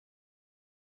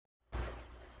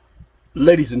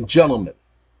Ladies and gentlemen,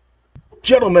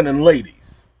 gentlemen and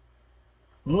ladies,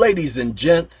 ladies and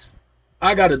gents,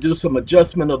 I got to do some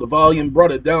adjustment of the volume,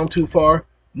 brought it down too far.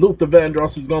 Luther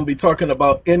Vandross is going to be talking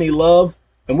about any love,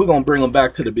 and we're going to bring him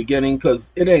back to the beginning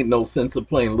because it ain't no sense of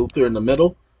playing Luther in the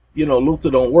middle. You know, Luther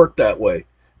don't work that way.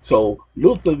 So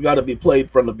Luther got to be played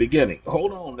from the beginning.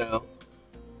 Hold on now.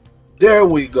 There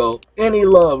we go. Any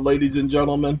love, ladies and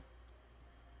gentlemen.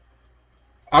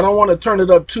 I don't want to turn it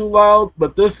up too loud,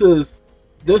 but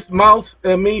this mouse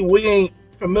and me, we ain't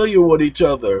familiar with each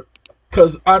other.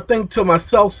 Because I think to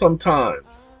myself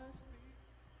sometimes,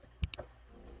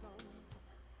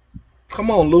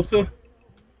 come on, Luther.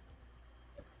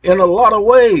 In a lot of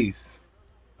ways,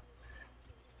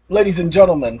 ladies and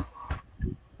gentlemen,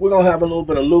 we're going to have a little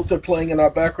bit of Luther playing in our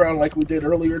background like we did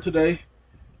earlier today.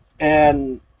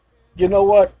 And you know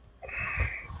what?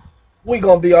 We're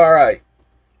going to be all right.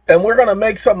 And we're going to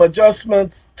make some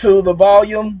adjustments to the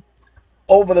volume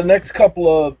over the next couple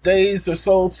of days or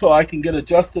so I can get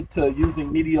adjusted to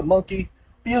using Media Monkey.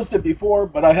 I've used it before,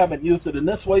 but I haven't used it in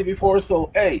this way before,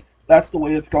 so hey, that's the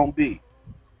way it's going to be.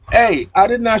 Hey, I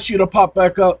didn't ask you to pop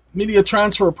back up. Media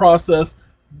transfer process.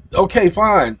 Okay,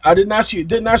 fine. I didn't ask you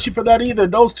for that either.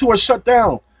 Those two are shut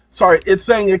down. Sorry, it's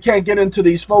saying you can't get into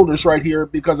these folders right here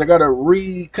because I got to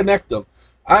reconnect them.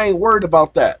 I ain't worried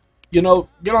about that. You know,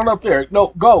 get on up there.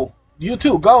 No, go. You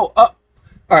too, go up.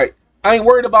 All right. I ain't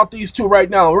worried about these two right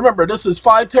now. Remember, this is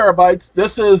 5 terabytes.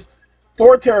 This is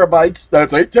 4 terabytes.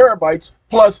 That's 8 terabytes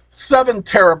plus 7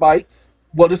 terabytes.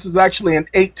 Well, this is actually an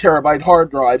 8 terabyte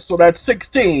hard drive. So that's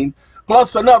 16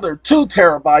 plus another 2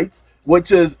 terabytes,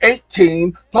 which is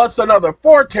 18 plus another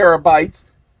 4 terabytes.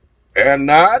 And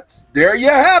there you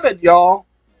have it, y'all.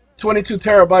 22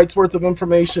 terabytes worth of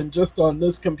information just on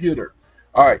this computer.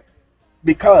 All right.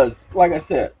 Because, like I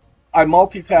said, I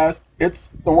multitask, it's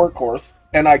the workhorse,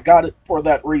 and I got it for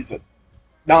that reason.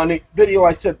 Now, in the video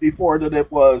I said before that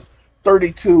it was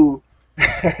 32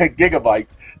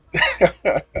 gigabytes.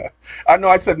 I know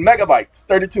I said megabytes,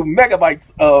 32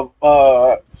 megabytes of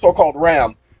so-called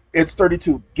RAM. It's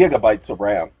 32 gigabytes of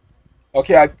RAM.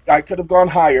 Okay, I could have gone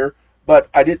higher, but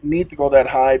I didn't need to go that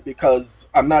high because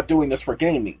I'm not doing this for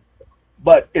gaming.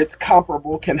 But it's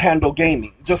comparable, can handle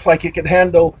gaming, just like it can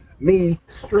handle me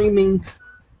streaming.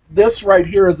 This right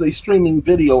here is a streaming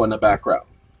video in the background,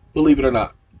 believe it or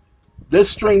not. This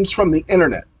streams from the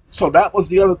internet. So that was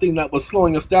the other thing that was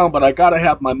slowing us down, but I gotta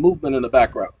have my movement in the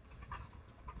background.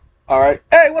 All right.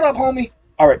 Hey, what up, homie?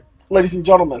 All right, ladies and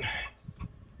gentlemen,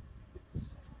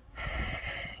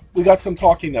 we got some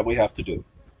talking that we have to do.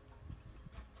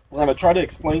 We're gonna try to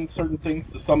explain certain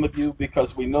things to some of you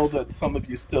because we know that some of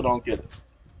you still don't get it.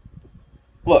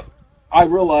 Look, I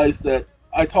realize that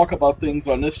I talk about things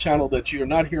on this channel that you're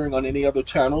not hearing on any other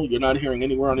channel, you're not hearing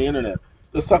anywhere on the internet.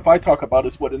 The stuff I talk about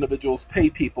is what individuals pay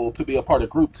people to be a part of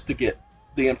groups to get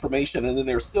the information, and then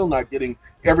they're still not getting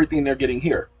everything they're getting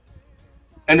here.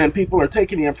 And then people are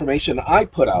taking the information I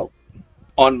put out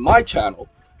on my channel,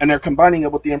 and they're combining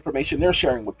it with the information they're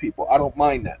sharing with people. I don't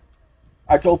mind that.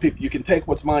 I told people you can take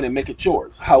what's mine and make it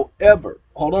yours. However,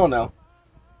 hold on now,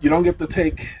 you don't get to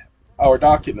take our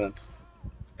documents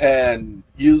and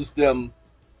use them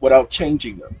without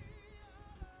changing them,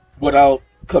 without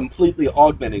completely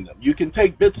augmenting them. You can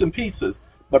take bits and pieces,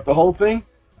 but the whole thing,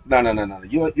 no.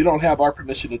 You don't have our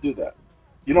permission to do that.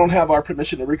 You don't have our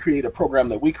permission to recreate a program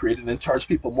that we created and charge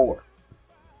people more.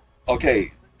 Okay,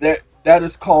 that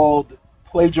is called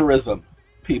plagiarism,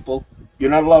 people.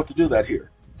 You're not allowed to do that here.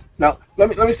 Now,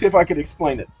 let me see if I can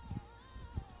explain it.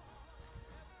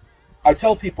 I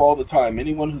tell people all the time,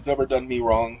 anyone who's ever done me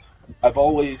wrong, I've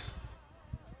always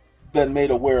been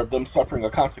made aware of them suffering a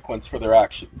consequence for their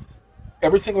actions.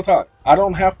 Every single time. I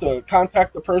don't have to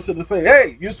contact the person and say,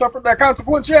 hey, you suffered that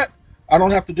consequence yet? I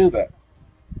don't have to do that.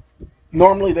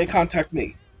 Normally they contact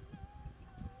me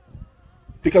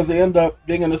because they end up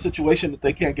being in a situation that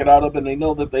they can't get out of, and they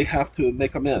know that they have to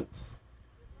make amends.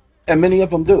 And many of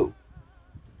them do.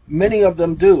 Many of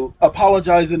them do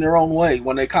apologize in their own way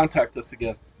when they contact us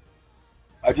again.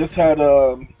 I just had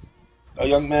a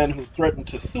young man who threatened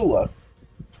to sue us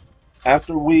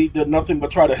after we did nothing but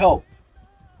try to help.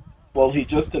 Well, he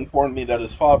just informed me that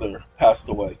his father passed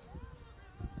away.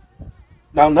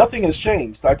 Now, nothing has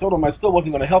changed. I told him I still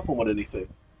wasn't going to help him with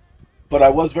anything. But I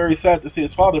was very sad to see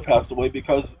his father passed away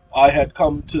because I had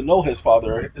come to know his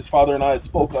father. His father and I had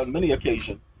spoke on many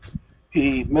occasions.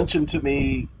 He mentioned to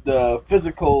me the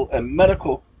physical and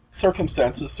medical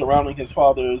circumstances surrounding his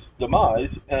father's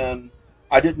demise, and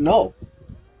I didn't know.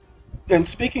 In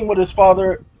speaking with his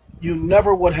father, you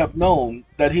never would have known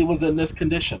that he was in this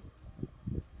condition.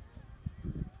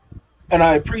 And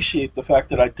I appreciate the fact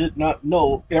that I did not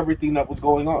know everything that was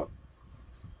going on.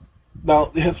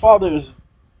 Now, his father's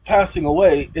passing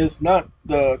away is not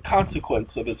the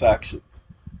consequence of his actions.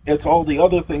 It's all the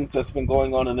other things that's been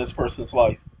going on in this person's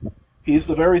life. He's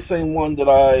the very same one that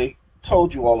I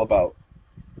told you all about,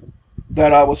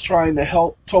 that I was trying to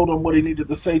help, told him what he needed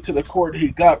to say to the court.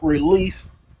 He got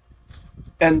released.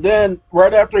 And then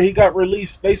right after he got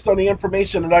released, based on the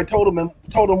information that I told him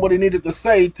what he needed to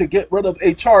say to get rid of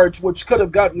a charge which could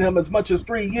have gotten him as much as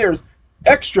 3 years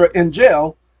extra in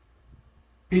jail,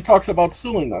 he talks about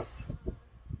suing us.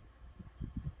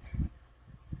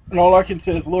 And all I can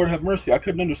say is, Lord have mercy, I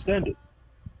couldn't understand it.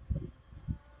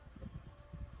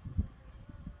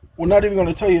 We're not even going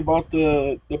to tell you about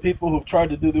the people who've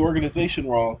tried to do the organization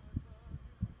wrong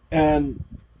and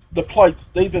the plights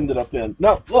they've ended up in.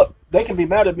 Now, look, they can be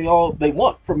mad at me all they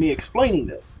want for me explaining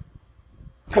this,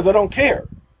 because I don't care.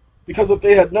 Because if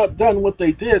they had not done what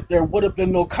they did, there would have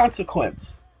been no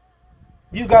consequence.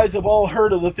 You guys have all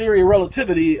heard of the theory of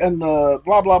relativity and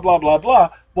blah, blah, blah, blah, blah.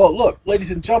 Well, look,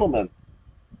 ladies and gentlemen,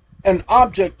 an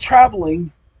object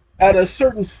traveling at a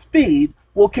certain speed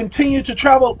will continue to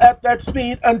travel at that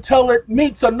speed until it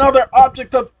meets another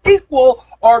object of equal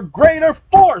or greater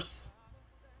force.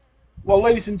 Well,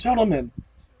 ladies and gentlemen,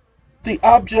 the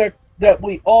object that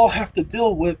we all have to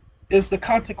deal with is the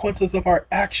consequences of our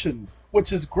actions,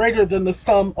 which is greater than the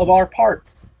sum of our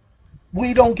parts.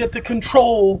 We don't get to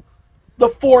control the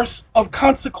force of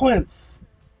consequence.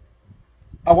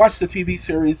 I watched a TV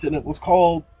series and it was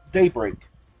called Daybreak.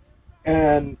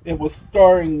 And it was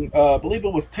starring, I believe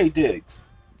it was Taye Diggs.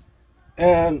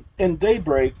 And in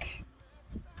Daybreak,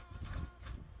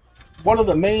 one of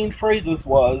the main phrases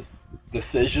was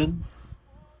decisions,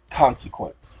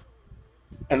 consequence.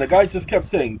 And the guy just kept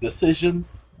saying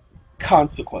decisions,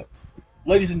 consequence.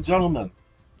 Ladies and gentlemen,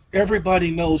 everybody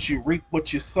knows you reap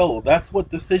what you sow. That's what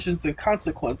decisions and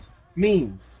consequence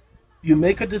means. You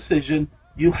make a decision,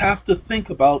 you have to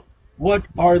think about what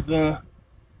are the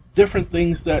different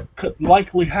things that could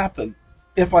likely happen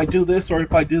if I do this or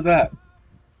if I do that.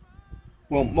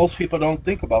 Well, most people don't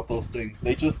think about those things.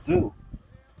 They just do.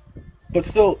 But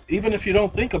still, even if you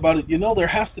don't think about it, you know there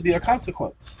has to be a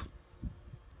consequence.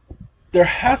 There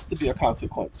has to be a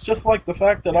consequence. Just like the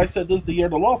fact that I said this is the year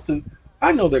of the lawsuit.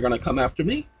 I know they're going to come after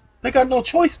me. They got no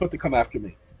choice but to come after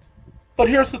me. But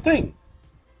here's the thing.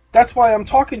 That's why I'm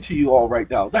talking to you all right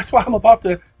now. That's why I'm about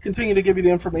to continue to give you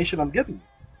the information I'm giving you.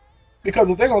 Because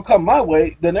if they're going to come my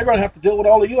way, then they're going to have to deal with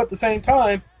all of you at the same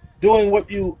time, doing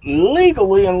what you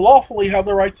legally and lawfully have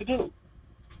the right to do.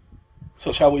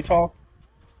 So shall we talk?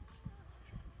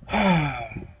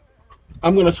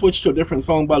 I'm going to switch to a different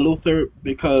song by Luther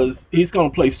because he's going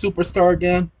to play Superstar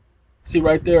again. See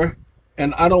right there?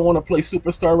 And I don't want to play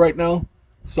Superstar right now.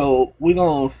 So we're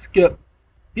going to skip.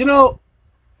 You know,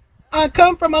 I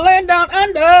come from a land down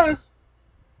under.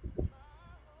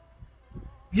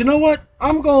 You know what?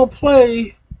 I'm going to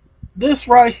play this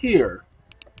right here.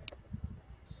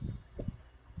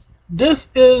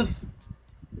 This is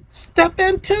Step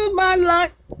Into My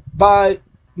Life by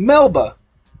Melba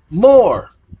Moore.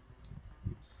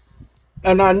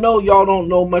 And I know y'all don't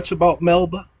know much about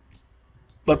Melba,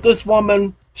 but this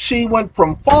woman, she went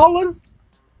from fallen,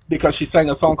 because she sang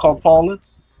a song called Fallen.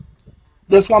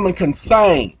 This woman can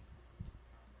sing.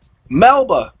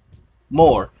 Melba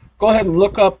Moore. Go ahead and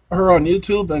look up her on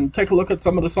YouTube and take a look at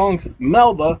some of the songs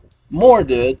Melba Moore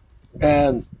did,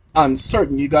 and I'm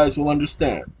certain you guys will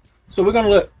understand. So we're going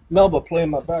to let Melba play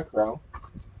in my background,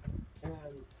 and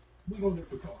we're going to get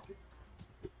to talking.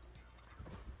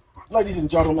 Ladies and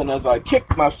gentlemen, as I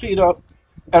kick my feet up,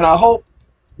 and I hope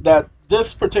that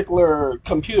this particular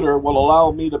computer will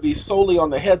allow me to be solely on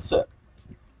the headset,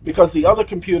 because the other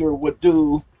computer would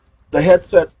do the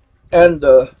headset and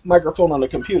the microphone on the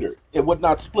computer. It would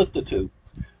not split the two.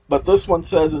 But this one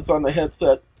says it's on the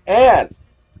headset and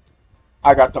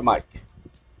I got the mic.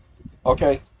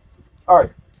 Okay?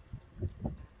 Alright.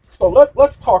 So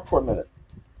let's talk for a minute.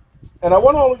 And I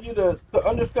want all of you to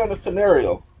understand the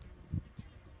scenario.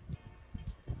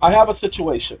 I have a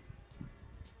situation.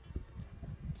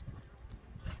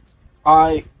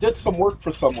 I did some work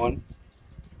for someone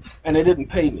and they didn't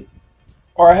pay me.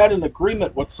 Or I had an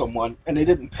agreement with someone and they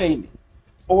didn't pay me.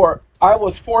 Or I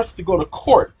was forced to go to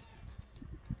court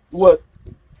with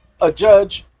a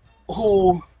judge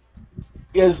who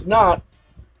is not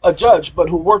a judge, but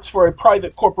who works for a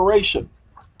private corporation.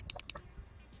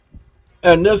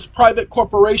 And this private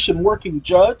corporation working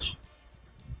judge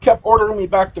kept ordering me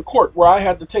back to court where I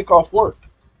had to take off work.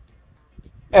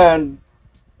 And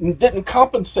didn't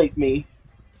compensate me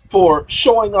for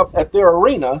showing up at their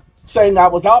arena saying I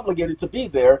was obligated to be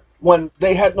there when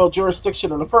they had no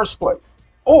jurisdiction in the first place.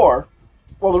 Or,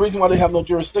 well, the reason why they have no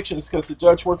jurisdiction is because the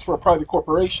judge works for a private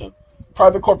corporation.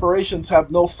 Private corporations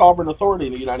have no sovereign authority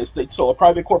in the United States, so a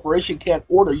private corporation can't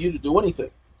order you to do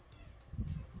anything.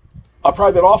 A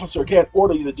private officer can't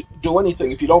order you to do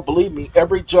anything. If you don't believe me,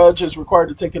 every judge is required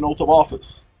to take an oath of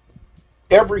office.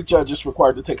 Every judge is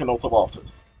required to take an oath of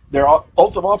office. Their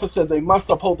oath of office said they must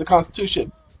uphold the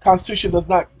Constitution. Constitution does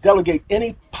not delegate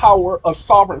any power of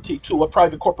sovereignty to a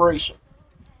private corporation.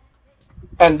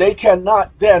 And they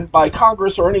cannot then, by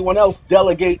Congress or anyone else,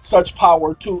 delegate such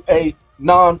power to a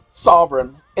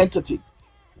non-sovereign entity,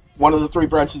 one of the three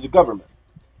branches of government.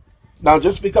 Now,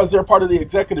 just because they're part of the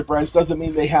executive branch doesn't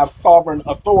mean they have sovereign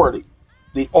authority.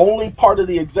 The only part of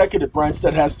the executive branch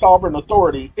that has sovereign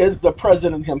authority is the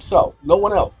president himself, no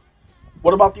one else.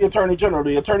 What about the Attorney General?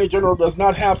 The Attorney General does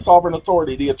not have sovereign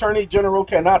authority. The Attorney General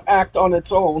cannot act on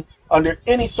its own under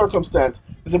any circumstance.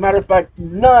 As a matter of fact,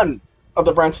 none of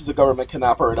the branches of government can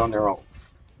operate on their own.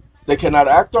 They cannot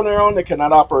act on their own. They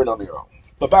cannot operate on their own.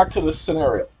 But back to this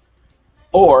scenario.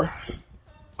 Or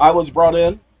I was brought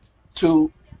in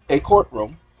to a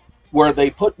courtroom where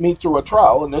they put me through a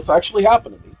trial, and this actually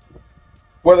happened to me,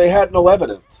 where they had no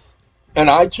evidence. And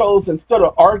I chose, instead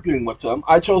of arguing with them,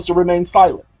 I chose to remain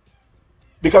silent.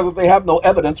 Because if they have no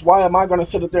evidence, why am I going to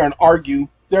sit there and argue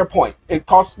their point? It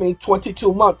cost me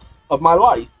 22 months of my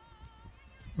life,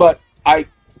 but I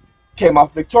came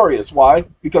off victorious. Why?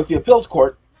 Because the appeals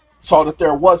court saw that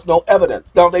there was no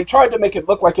evidence. Now, they tried to make it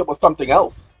look like it was something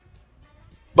else.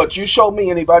 But you show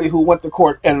me anybody who went to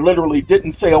court and literally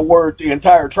didn't say a word the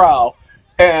entire trial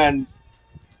and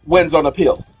wins on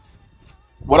appeal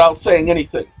without saying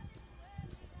anything.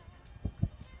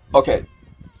 Okay.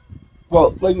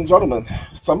 Well, ladies and gentlemen,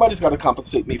 somebody's got to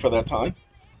compensate me for that time.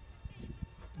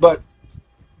 But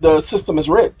the system is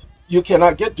rigged. You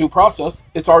cannot get due process.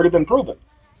 It's already been proven.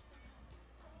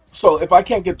 So if I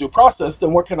can't get due process,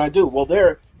 then what can I do? Well,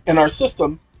 there in our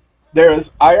system, there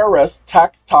is IRS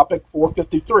Tax Topic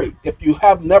 453. If you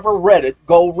have never read it,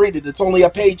 go read it. It's only a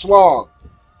page long.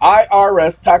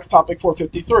 IRS Tax Topic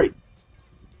 453.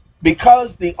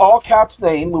 Because the all caps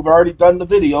name, we've already done the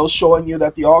videos showing you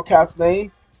that the all caps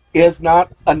name is not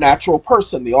a natural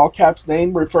person. The all caps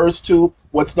name refers to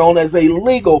what's known as a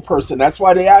legal person. That's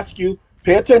why they ask you,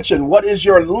 pay attention, what is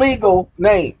your legal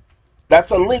name?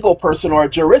 That's a legal person or a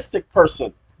juristic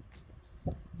person.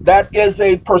 That is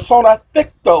a persona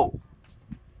ficto.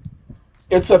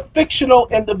 It's a fictional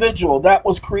individual that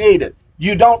was created.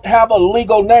 You don't have a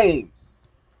legal name.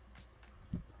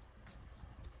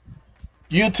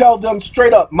 You tell them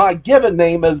straight up, my given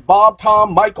name is Bob,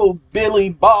 Tom, Michael, Billy,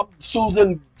 Bob,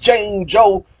 Susan, Jane,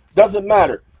 Joe, doesn't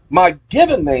matter. My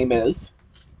given name is,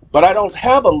 but I don't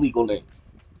have a legal name.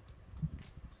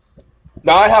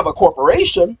 Now I have a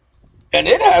corporation and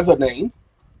it has a name,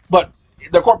 but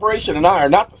the corporation and I are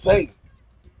not the same.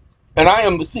 And I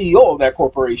am the CEO of that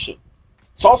corporation.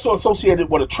 It's also associated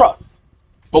with a trust.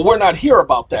 But we're not here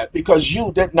about that because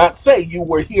you did not say you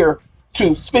were here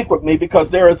to speak with me, because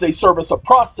there is a service of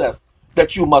process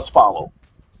that you must follow.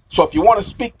 So if you want to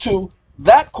speak to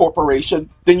that corporation,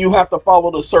 then you have to follow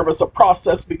the service of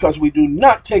process, because we do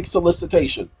not take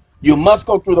solicitation. You must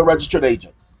go through the registered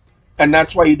agent. And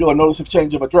that's why you do a notice of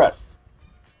change of address,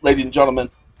 ladies and gentlemen,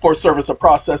 for service of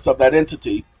process of that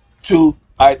entity to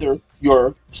either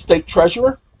your state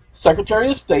treasurer, secretary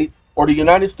of state, or the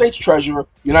United States treasurer,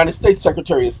 United States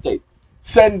secretary of state.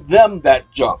 Send them that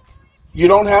junk. You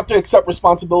don't have to accept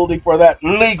responsibility for that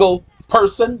legal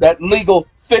person, that legal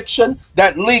fiction,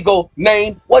 that legal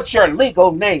name. What's your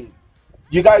legal name?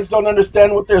 You guys don't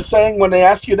understand what they're saying when they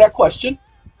ask you that question?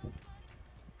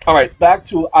 All right, back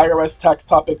to IRS Tax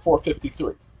Topic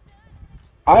 453.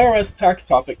 IRS Tax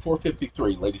Topic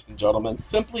 453, ladies and gentlemen,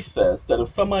 simply says that if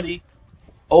somebody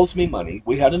owes me money,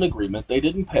 we had an agreement, they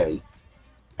didn't pay,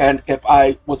 and if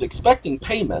I was expecting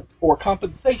payment or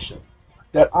compensation,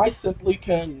 that I simply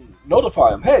can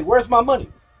notify them, hey, where's my money?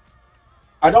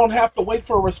 I don't have to wait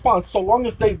for a response. So long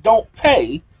as they don't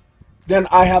pay, then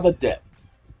I have a debt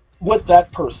with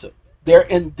that person. They're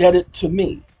indebted to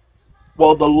me.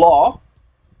 Well, the law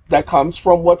that comes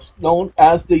from what's known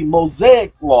as the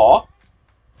Mosaic Law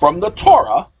from the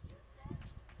Torah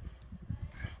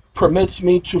permits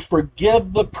me to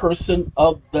forgive the person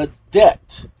of the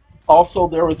debt. Also,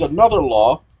 there is another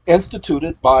law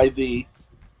instituted by the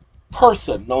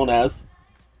person known as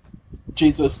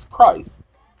Jesus Christ,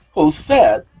 who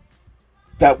said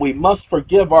that we must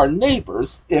forgive our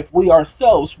neighbors if we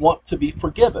ourselves want to be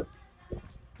forgiven.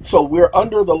 So we're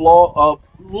under the law of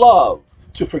love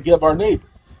to forgive our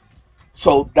neighbors.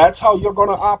 So that's how you're going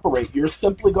to operate. You're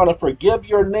simply going to forgive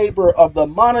your neighbor of the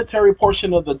monetary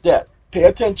portion of the debt. Pay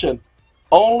attention.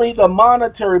 Only the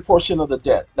monetary portion of the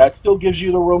debt. That still gives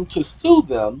you the room to sue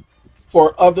them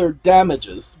for other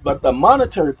damages. But the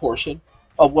monetary portion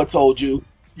of what's owed you,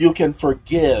 you can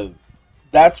forgive.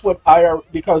 That's what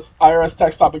because IRS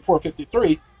Tax Topic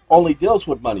 453 only deals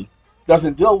with money,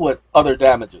 doesn't deal with other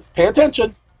damages. Pay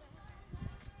attention.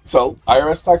 So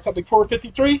IRS Tax Topic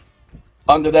 453,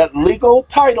 under that legal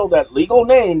title, that legal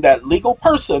name, that legal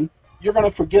person, you're going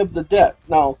to forgive the debt.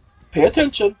 Now, pay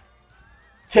attention.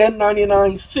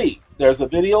 1099-C. There's a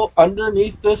video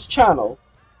underneath this channel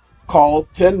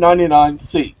called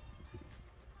 1099-C.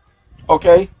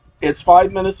 Okay? It's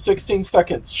 5 minutes, 16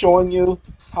 seconds showing you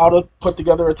how to put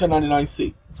together a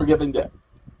 1099-C, forgiving debt.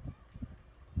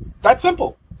 That's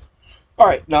simple. All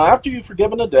right, now after you've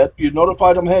forgiven the debt, you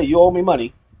notify them, hey, you owe me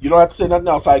money. You don't have to say nothing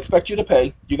else. I expect you to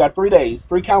pay. You got 3 days,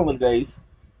 3 calendar days,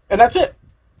 and that's it.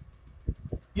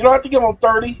 You don't have to give them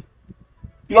 30.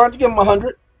 You don't have to give them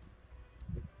 100.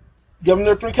 Give them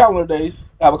their 3 calendar days.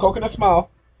 Have a coconut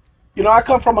smile. You know, I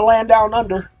come from a land down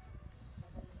under.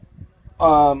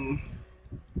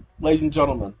 Ladies and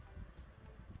gentlemen,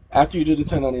 after you do the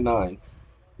 1099,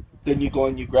 then you go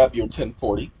and you grab your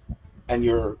 1040 and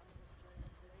your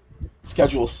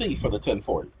Schedule C for the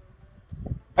 1040.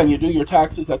 And you do your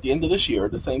taxes at the end of this year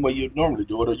the same way you'd normally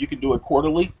do it, or you can do it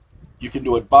quarterly, you can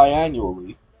do it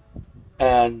biannually,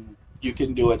 and you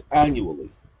can do it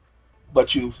annually.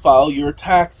 But you file your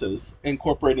taxes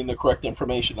incorporating the correct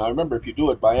information. Now remember, if you do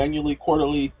it biannually,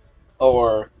 quarterly,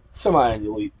 or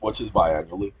semi-annually, which is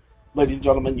biannually, ladies and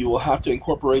gentlemen, you will have to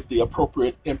incorporate the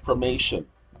appropriate information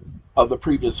of the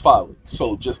previous filing.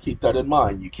 So just keep that in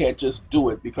mind. You can't just do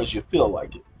it because you feel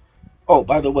like it. Oh,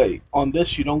 by the way, on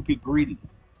this, you don't get greedy.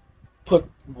 Put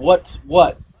what's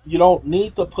what. You don't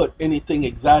need to put anything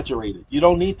exaggerated. You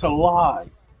don't need to lie.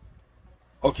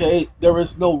 Okay? There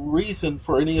is no reason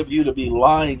for any of you to be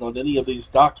lying on any of these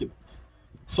documents.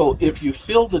 So if you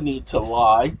feel the need to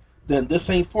lie, then this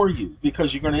ain't for you,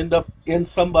 because you're going to end up in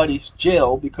somebody's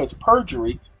jail, because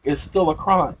perjury is still a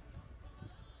crime.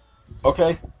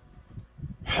 Okay?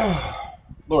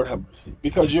 Lord have mercy.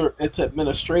 Because it's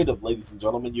administrative, ladies and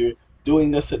gentlemen. You're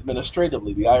doing this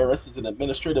administratively. The IRS is an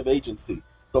administrative agency.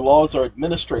 The laws are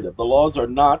administrative. The laws are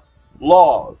not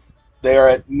laws. They are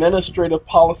administrative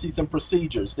policies and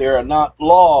procedures. They are not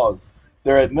laws.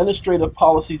 They're administrative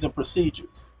policies and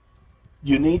procedures.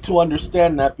 You need to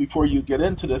understand that before you get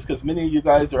into this, because many of you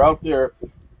guys are out there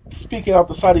speaking out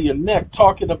the side of your neck,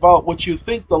 talking about what you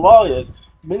think the law is.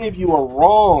 Many of you are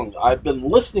wrong. I've been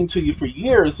listening to you for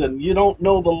years, and you don't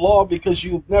know the law because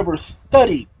you've never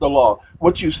studied the law.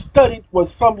 What you studied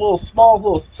was some small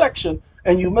little section,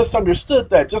 and you misunderstood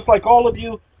that. Just like all of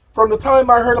you, from the time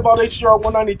I heard about HJR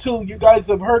 192, you guys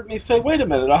have heard me say, wait a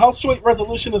minute, a House Joint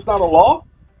Resolution is not a law?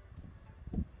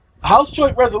 House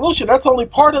Joint Resolution, that's only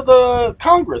part of the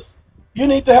Congress. You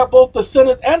need to have both the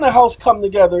Senate and the House come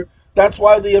together. That's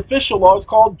why the official law is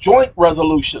called Joint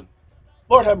Resolution.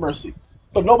 Lord have mercy.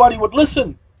 But nobody would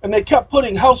listen, and they kept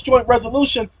putting House Joint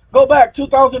Resolution. Go back,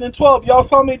 2012, y'all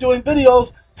saw me doing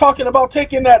videos talking about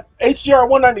taking that HJR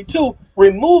 192,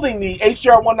 removing the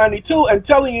HJR 192, and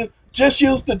telling you just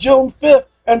use the June 5th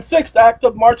and 6th Act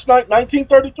of March 9th,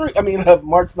 1933. I mean,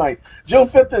 March 9th. June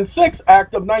 5th and 6th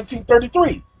Act of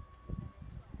 1933.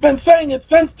 Been saying it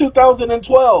since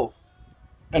 2012,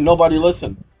 and nobody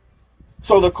listened.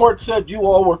 So the court said you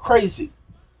all were crazy.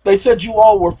 They said you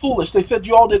all were foolish. They said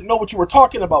you all didn't know what you were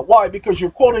talking about. Why? Because you're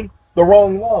quoting the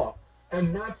wrong law.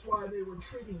 And that's why they were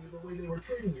treating you the way they were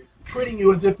treating you. Treating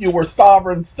you as if you were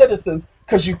sovereign citizens,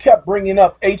 because you kept bringing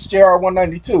up HJR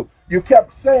 192. You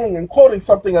kept saying and quoting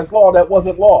something as law that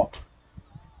wasn't law.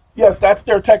 Yes, that's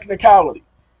their technicality.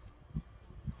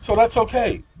 So that's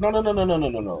okay.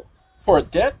 No. For a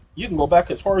debt, you can go back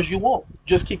as far as you want.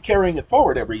 Just keep carrying it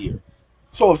forward every year.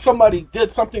 So if somebody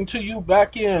did something to you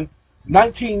back in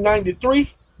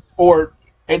 1993 or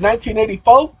in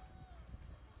 1984,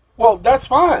 well, that's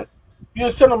fine. You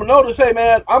just send them a notice, hey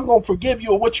man, I'm going to forgive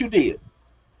you of what you did.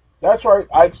 That's right.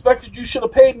 I expected you should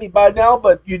have paid me by now,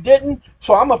 but you didn't.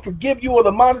 So I'm going to forgive you of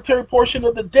the monetary portion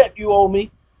of the debt you owe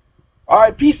me. All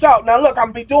right, peace out. Now look,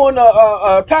 I'm be doing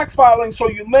a tax filing, so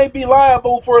you may be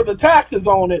liable for the taxes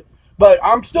on it, but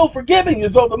I'm still forgiving you.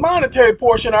 So the monetary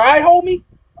portion, all right, homie?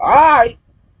 All right.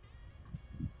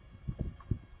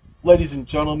 Ladies and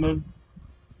gentlemen,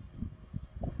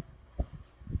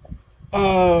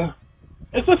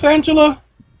 is this Angela?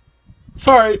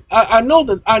 Sorry, I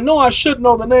know I should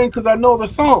know the name because I know the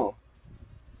song.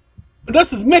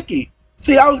 This is Mickey.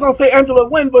 See, I was gonna say Angela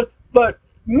Wynn, but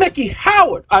Mickey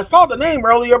Howard. I saw the name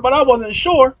earlier, but I wasn't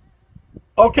sure.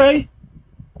 Okay,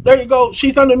 there you go.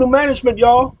 She's under new management,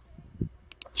 y'all.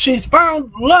 She's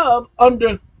found love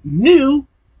under new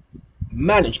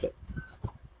management.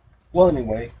 Well,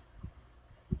 anyway,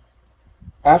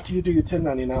 after you do your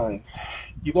 1099,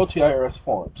 you go to IRS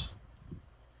forms.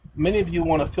 Many of you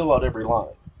want to fill out every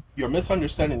line. You're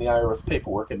misunderstanding the IRS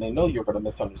paperwork, and they know you're going to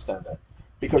misunderstand that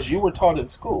because you were taught in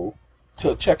school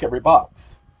to check every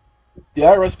box. The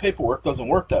IRS paperwork doesn't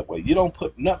work that way. You don't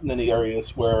put nothing in the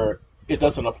areas where it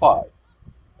doesn't apply.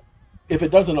 If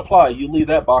it doesn't apply, you leave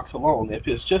that box alone. If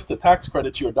it's just the tax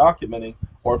credits you're documenting,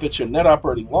 or if it's your net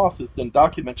operating losses, then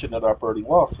document your net operating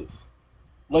losses.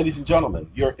 Ladies and gentlemen,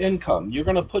 your income, you're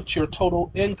going to put your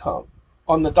total income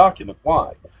on the document.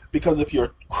 Why? Because if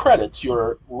your credits,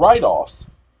 your write-offs,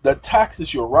 the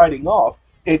taxes you're writing off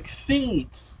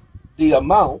exceeds the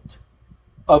amount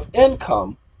of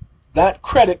income, that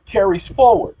credit carries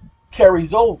forward,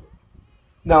 carries over.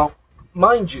 Now,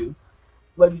 mind you,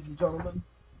 ladies and gentlemen,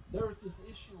 there is this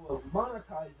issue of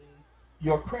monetizing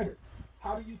your credits.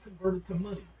 How do you convert it to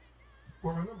money?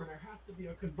 Well, remember, there has to be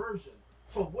a conversion.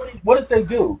 So what did they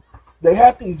do? They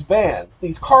had these vans,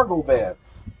 these cargo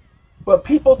vans. But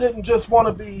people didn't just want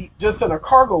to be just in a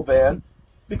cargo van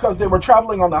because they were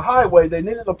traveling on the highway. They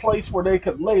needed a place where they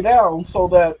could lay down so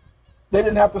that they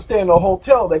didn't have to stay in a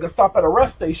hotel. They could stop at a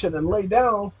rest station and lay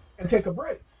down and take a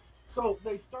break. So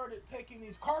they started taking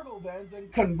these cargo vans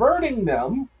and converting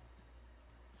them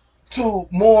to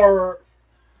more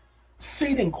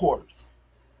seating quarters.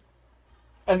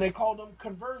 And they called them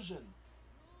conversions.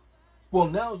 Well,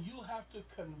 now you have to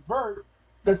convert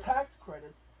the tax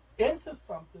credits into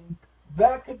something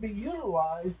that could be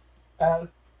utilized as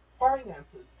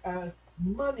finances, as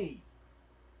money.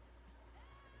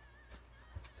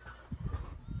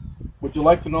 Would you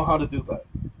like to know how to do that?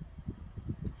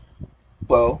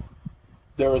 Well,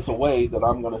 there is a way that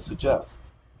I'm going to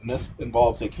suggest, and this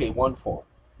involves a K-1 form.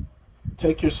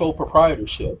 Take your sole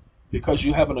proprietorship. Because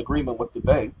you have an agreement with the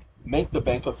bank, make the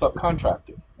bank a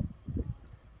subcontractor.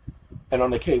 And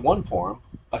on the K-1 form,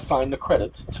 assign the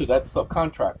credits to that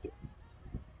subcontractor.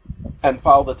 And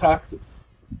file the taxes.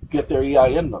 Get their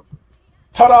EIN number.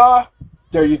 Ta-da!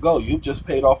 There you go. You've just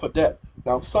paid off a debt.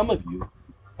 Now, some of you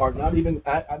are not even...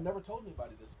 I've never told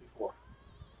anybody this before.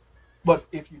 But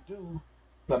if you do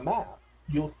the math,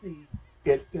 you'll see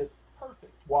it fits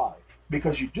perfect. Why?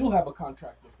 Because you do have a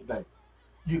contract with the bank.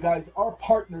 You guys are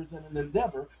partners in an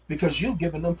endeavor because you've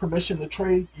given them permission to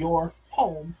trade your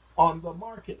home on the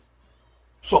market.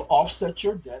 So offset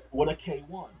your debt with a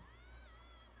K-1.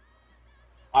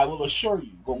 I will assure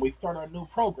you, when we start our new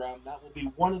program, that will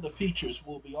be one of the features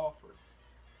we'll be offering.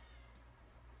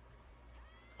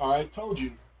 All right, told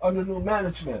you, under new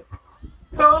management.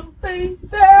 Something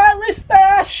very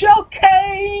special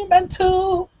came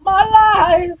into my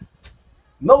life.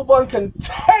 No one can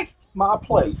take my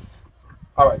place.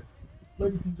 All right,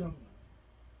 ladies and gentlemen,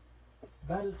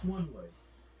 that is one way.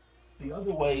 The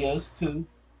other way is to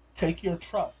take your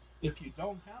trust. If you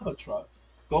don't have a trust,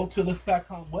 go to the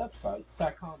SATCOM website,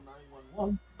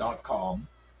 satcom911.com.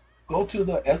 Go to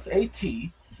the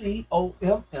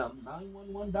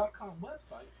SATCOMM911.com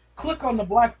website. Click on the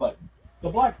black button. The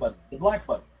black button. The black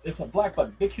button. It's a black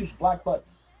button. Big, huge black button.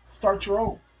 Start your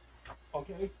own.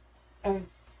 Okay? And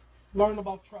learn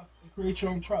about trust and create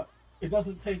your own trust. It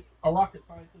doesn't take a rocket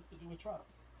scientist to do a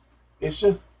trust. It's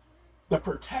just the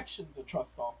protections a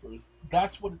trust offers.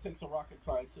 That's what it takes a rocket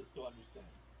scientist to understand.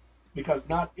 Because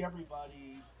not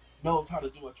everybody knows how to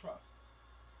do a trust.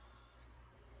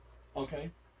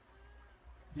 Okay?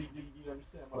 Do you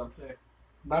understand what I'm saying?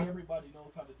 Not everybody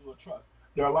knows how to do a trust.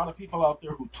 There are a lot of people out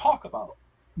there who talk about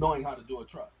knowing how to do a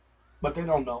trust, but they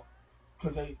don't know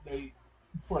because they,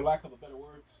 for lack of a better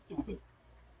word, stupid.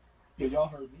 Yeah, y'all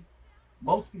heard me.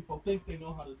 Most people think they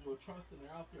know how to do a trust, and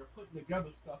they're out there putting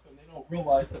together stuff, and they don't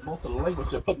realize that most of the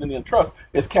language they're putting in trust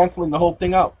is canceling the whole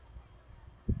thing out.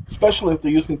 Especially if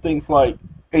they're using things like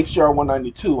HJR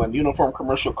 192 and Uniform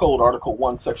Commercial Code Article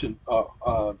 1, Section,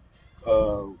 what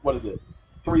is it?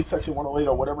 3, Section 108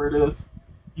 or whatever it is.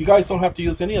 You guys don't have to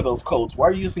use any of those codes. Why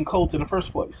are you using codes in the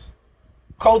first place?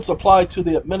 Codes apply to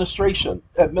the administration,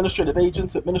 administrative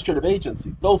agents, administrative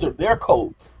agencies. Those are their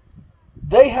codes.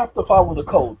 They have to follow the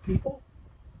code, people.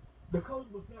 The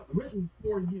code was not written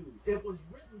for you. It was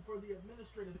written for the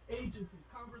administrative agencies.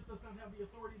 Congress does not have the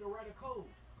authority to write a code.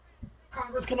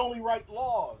 Congress can only write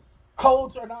laws.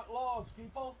 Codes are not laws,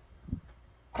 people.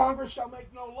 Congress shall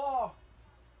make no law.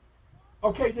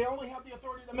 Okay, they only have the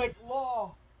authority to make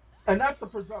law. And that's a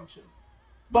presumption.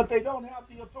 But they don't have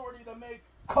the authority to make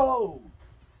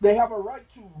codes. They have a right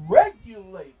to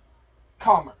regulate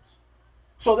commerce.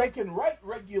 So they can write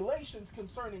regulations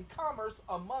concerning commerce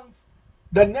amongst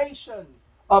the nations,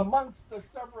 amongst the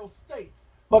several states,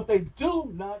 but they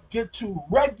do not get to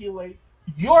regulate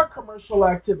your commercial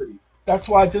activity. That's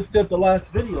why I just did the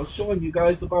last video showing you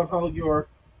guys about how your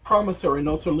promissory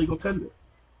notes are legal tender.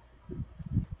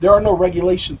 There are no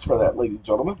regulations for that, ladies and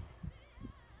gentlemen.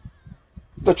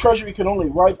 The Treasury can only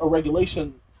write a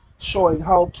regulation showing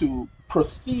how to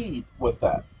proceed with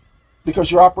that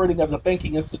because you're operating as a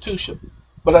banking institution.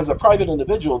 But as a private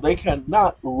individual, they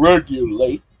cannot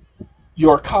regulate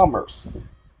your commerce.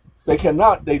 They do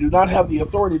not have the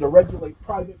authority to regulate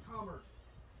private commerce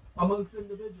amongst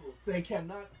individuals. They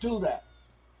cannot do that.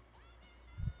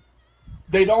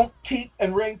 They don't keep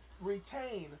and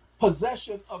retain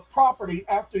possession of property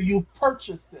after you've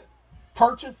purchased it.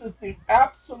 Purchase is the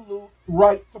absolute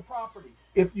right to property.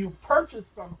 If you purchase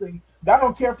something, I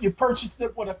don't care if you purchased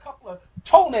it with a couple of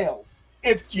toenails,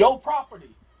 it's your property.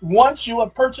 Once you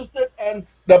have purchased it and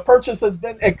the purchase has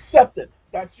been accepted,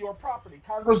 that's your property.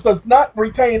 Congress does not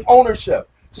retain ownership.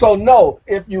 So no,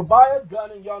 if you buy a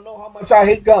gun, and y'all know how much I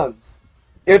hate guns,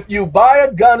 if you buy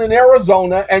a gun in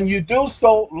Arizona and you do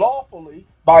so lawfully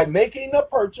by making a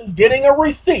purchase, getting a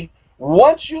receipt,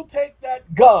 once you take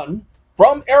that gun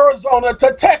from Arizona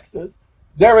to Texas,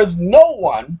 there is no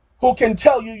one who can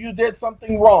tell you you did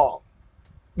something wrong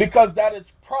because that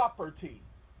is property.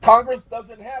 Congress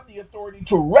doesn't have the authority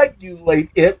to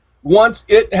regulate it once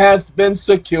it has been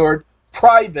secured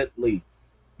privately.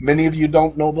 Many of you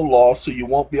don't know the law, so you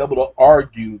won't be able to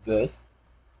argue this.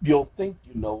 You'll think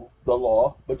you know the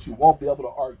law, but you won't be able to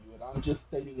argue it. I'm just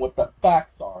stating what the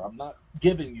facts are. I'm not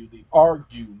giving you the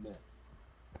argument.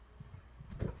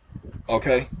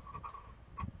 Okay?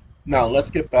 Now,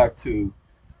 let's get back to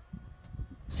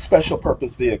special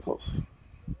purpose vehicles.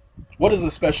 What is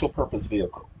a special purpose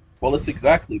vehicle? Well, it's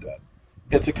exactly that.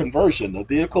 It's a conversion, a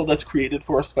vehicle that's created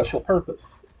for a special purpose.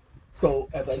 So,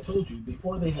 as I told you,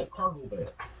 before they had cargo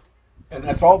vans, and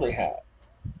that's all they had.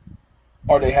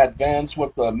 Or they had vans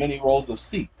with many rows of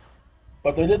seats.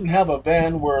 But they didn't have a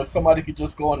van where somebody could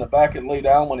just go in the back and lay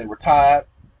down when they were tired.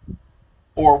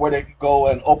 Or where they could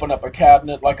go and open up a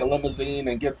cabinet like a limousine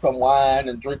and get some wine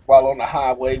and drink while on the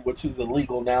highway, which is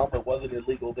illegal now, but wasn't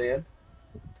illegal then.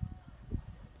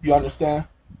 You understand?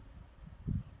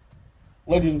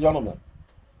 Ladies and gentlemen,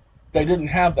 they didn't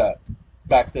have that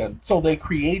back then. So they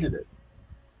created it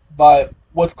by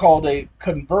what's called a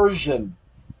conversion.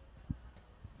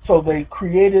 So they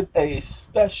created a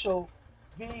special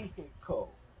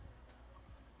vehicle.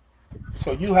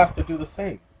 So you have to do the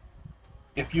same.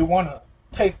 If you want to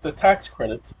take the tax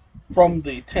credits from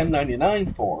the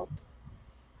 1099 form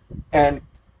and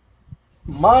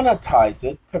monetize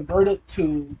it, convert it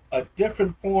to a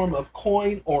different form of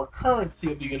coin or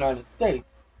currency of the United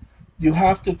States, you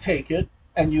have to take it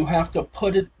and you have to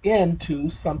put it into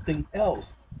something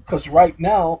else. Because right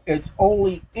now, it's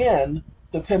only in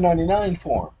the 1099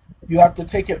 form. You have to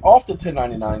take it off the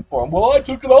 1099 form. Well, I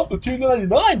took it off the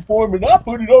 1099 form and I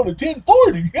put it on the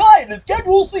 1040. Yeah, in the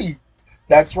Schedule C.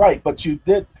 That's right, but you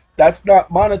did. That's not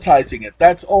monetizing it.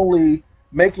 That's only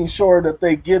making sure that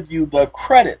they give you the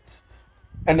credits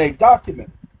and they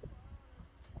document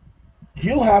it.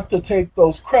 You have to take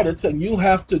those credits and you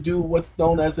have to do what's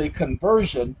known as a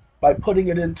conversion by putting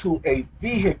it into a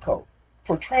vehicle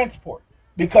for transport,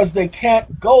 because they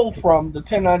can't go from the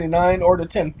 1099 or the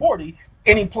 1040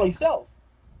 anyplace else.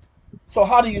 So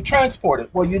how do you transport it?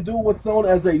 Well, you do what's known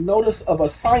as a notice of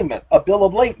assignment, a bill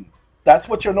of lading. That's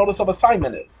what your notice of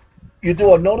assignment is. You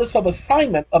do a notice of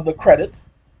assignment of the credits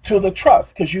to the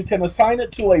trust, because you can assign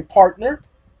it to a partner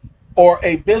or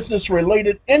a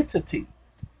business-related entity,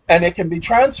 and it can be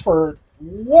transferred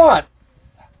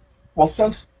once. Well,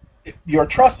 since your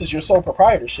trust is your sole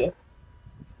proprietorship,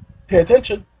 pay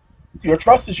attention, your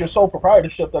trust is your sole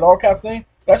proprietorship, that all caps name,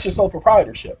 that's your sole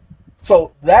proprietorship.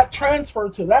 So that transfer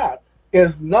to that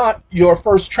is not your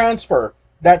first transfer.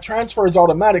 That transfer is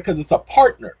automatic because it's a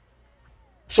partner.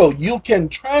 So you can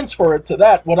transfer it to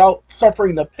that without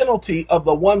suffering the penalty of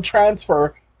the one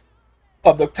transfer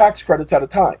of the tax credits at a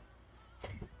time.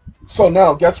 So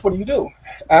now, guess what do?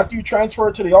 After you transfer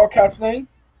it to the all caps name,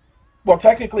 well,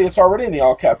 technically it's already in the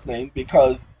all caps name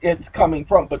because it's coming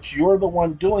from, but you're the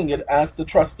one doing it as the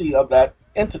trustee of that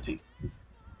entity.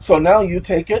 So now you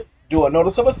take it, do a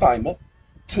notice of assignment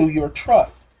to your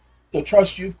trust, the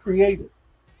trust you've created,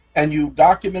 and you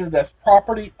document it as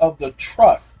property of the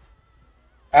trust.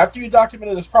 After you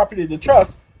document it as property of the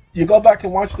trust, you go back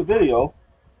and watch the video.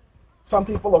 Some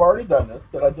people have already done this,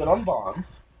 that I did on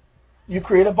bonds. You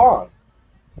create a bond.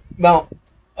 Now,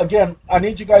 again, I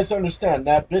need you guys to understand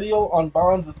that video on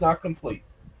bonds is not complete.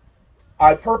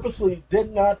 I purposely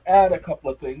did not add a couple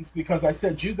of things because I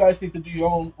said you guys need to do your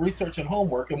own research and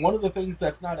homework. And one of the things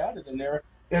that's not added in there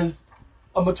is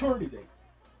a maturity date.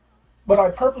 But I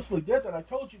purposely did that. I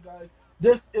told you guys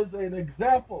this is an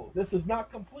example. This is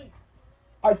not complete.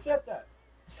 I said that.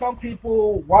 Some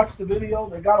people watched the video,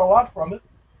 they got a lot from it.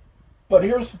 But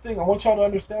here's the thing, I want y'all to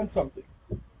understand something.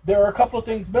 There are a couple of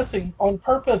things missing on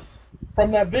purpose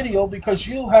from that video because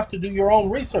you have to do your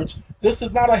own research. This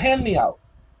is not a hand-me-out.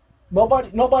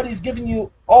 Nobody's giving you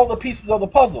all the pieces of the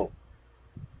puzzle.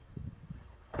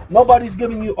 Nobody's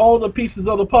giving you all the pieces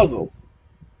of the puzzle.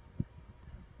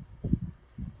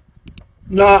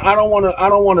 Nah, I don't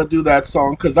want to do that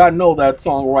song because I know that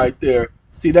song right there.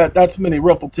 See that's Minnie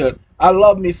Rippleton. I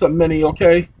love me some Minnie,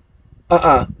 okay?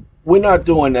 We're not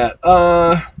doing that.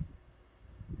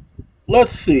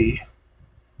 Let's see.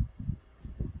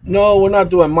 No, we're not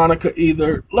doing Monica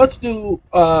either. Let's do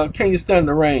Can You Stand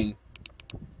the Rain?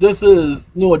 This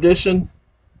is New Edition.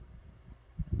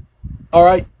 All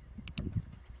right.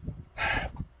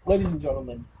 Ladies and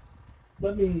gentlemen,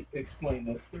 let me explain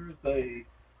this. There's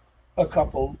a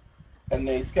couple, and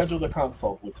they scheduled a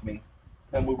consult with me,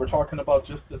 and we were talking about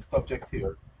just this subject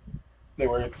here. They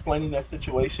were explaining their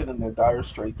situation and their dire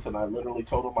straits, and I literally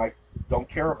told them I don't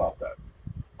care about that.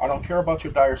 I don't care about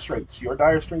your dire straits. Your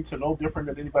dire straits are no different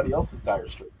than anybody else's dire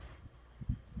straits.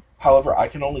 However, I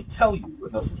can only tell you,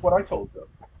 and this is what I told them,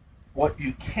 what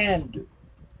you can do.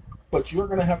 But you're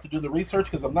going to have to do the research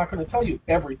because I'm not going to tell you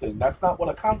everything. That's not what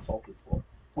a consult is for.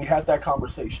 We had that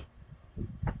conversation.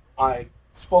 I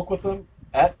spoke with them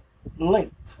at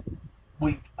length.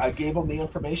 I gave them the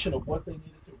information of what they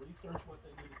needed to research, what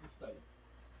they needed to study.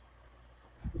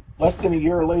 Less than a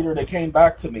year later, they came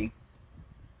back to me.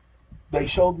 They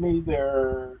showed me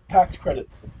their tax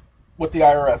credits with the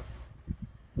IRS.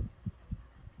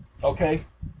 Okay?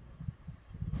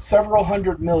 Several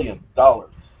 $100 million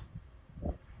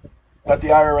that the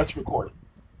IRS recorded.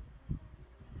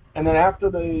 And then after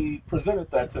they presented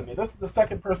that to me, this is the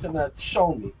second person that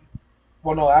showed me.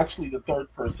 Well, no, actually the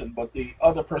third person, but the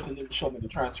other person didn't show me the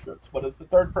transcripts. But it's the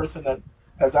third person that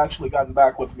has actually gotten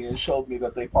back with me and showed me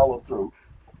that they followed through.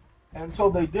 And so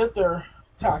they did their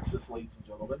taxes, ladies and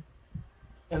gentlemen.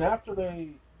 And after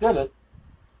they did it,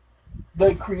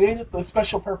 they created the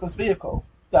special purpose vehicle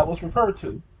that was referred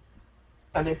to.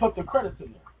 And they put the credits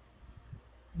in there.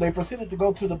 They proceeded to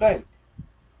go to the bank.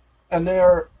 And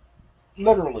they're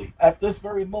literally, at this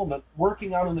very moment,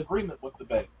 working out an agreement with the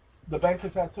bank. The bank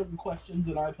has had certain questions,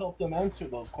 and I've helped them answer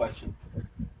those questions.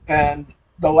 And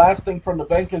the last thing from the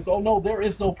bank is, oh, no, there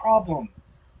is no problem.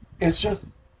 It's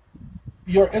just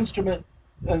your instrument,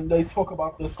 and they spoke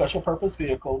about the special purpose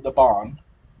vehicle, the bond,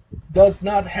 does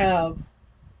not have,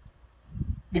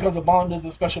 because a bond is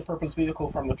a special purpose vehicle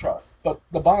from the trust, but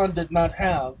the bond did not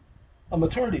have a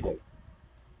maturity date.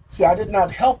 See, I did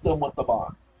not help them with the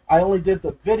bond. I only did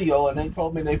the video, and they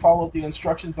told me they followed the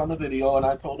instructions on the video, and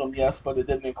I told them yes, but it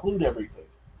didn't include everything.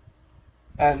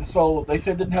 And so they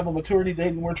said it didn't have a maturity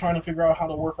date, and we're trying to figure out how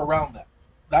to work around that.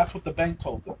 That's what the bank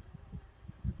told them.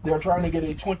 They're trying to get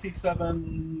a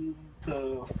 $27 to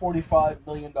 $45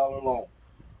 million loan.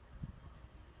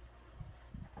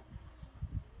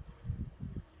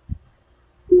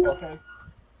 Okay.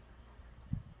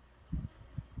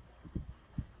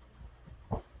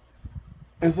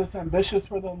 Is this ambitious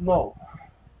for them? No,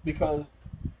 because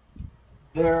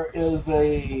there is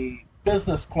a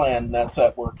business plan that's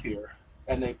at work here,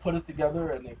 and they put it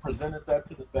together and they presented that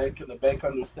to the bank, and the bank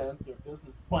understands their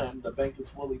business plan. The bank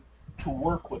is willing to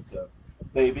work with them.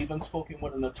 They've even spoken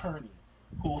with an attorney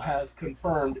who has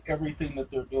confirmed everything that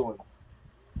they're doing.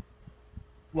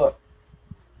 Look,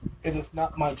 it is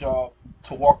not my job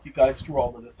to walk you guys through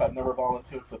all of this. I've never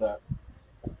volunteered for that.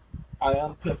 I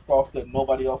am pissed off that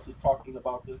nobody else is talking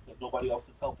about this, that nobody else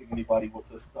is helping anybody with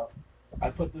this stuff. I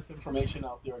put this information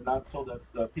out there not so that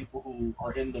the people who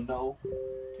are in the know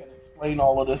can explain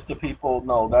all of this to people.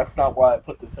 No, that's not why I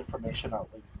put this information out,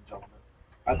 ladies and gentlemen.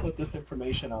 I put this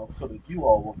information out so that you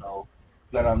all will know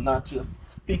that I'm not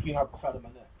just speaking out the side of my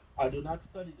neck. I do not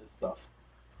study this stuff.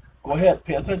 Go ahead,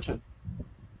 pay attention.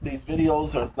 These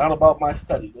videos are not about my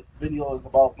study. This video is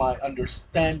about my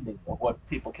understanding of what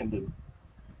people can do,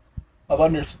 of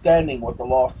understanding what the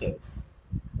law says.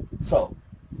 So,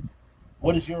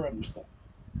 what is your understanding?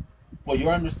 Well,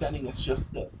 your understanding is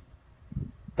just this.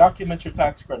 Document your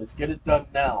tax credits. Get it done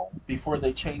now before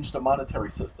they change the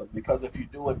monetary system, because if you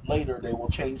do it later, they will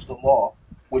change the law,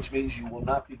 which means you will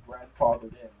not be grandfathered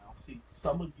in. Now, see,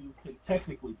 some of you can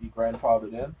technically be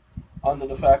grandfathered in under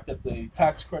the fact that the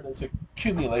tax credits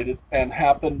accumulated and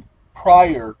happened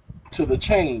prior to the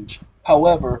change.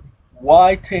 However,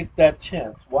 Why take that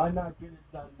chance? Why not get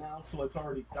it done now so it's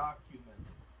already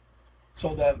documented?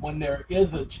 So that when there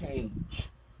is a change,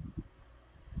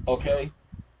 okay?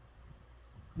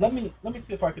 Let me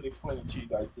see if I can explain it to you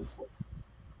guys this way.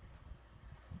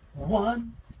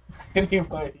 One,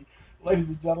 anyway, ladies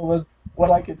and gentlemen,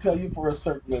 what I can tell you for a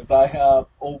certain is I have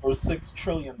over $6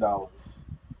 trillion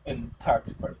in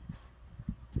tax credits.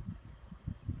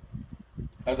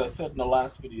 As I said in the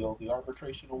last video, the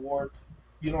arbitration awards,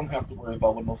 you don't have to worry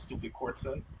about what no stupid court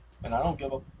say. And I don't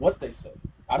give up what they say.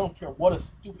 I don't care what a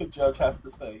stupid judge has to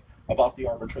say about the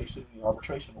arbitration and the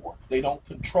arbitration awards. They don't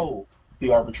control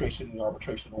the arbitration and the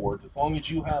arbitration awards. As long as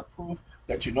you have proof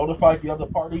that you notified the other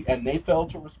party and they failed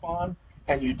to respond,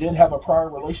 and you did have a prior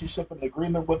relationship and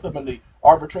agreement with them, and the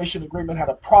arbitration agreement had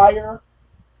a prior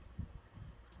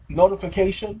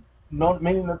notification,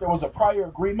 meaning that there was a prior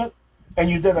agreement, and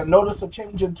you did a notice of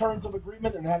change in terms of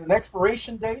agreement and had an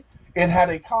expiration date, it had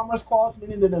a commerce clause,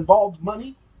 meaning it involved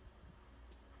money,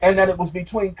 and that it was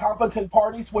between competent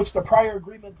parties, which the prior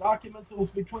agreement documents it was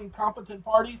between competent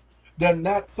parties, then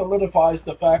that solidifies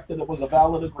the fact that it was a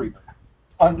valid agreement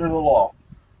under the law.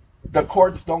 The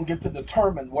courts don't get to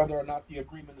determine whether or not the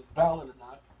agreement is valid or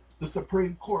not. The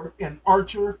Supreme Court in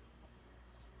Archer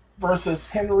versus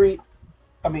Henry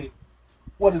Schein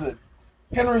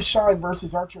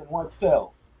versus Archer and White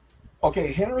Cells.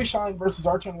 Okay, Henry Schein versus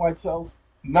Archer and White Cells,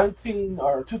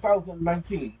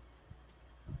 2019,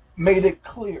 made it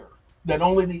clear that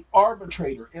only the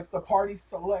arbitrator, if the parties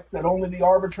select that only the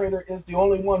arbitrator is the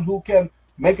only one who can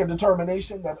make a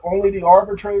determination, that only the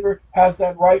arbitrator has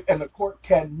that right, and the court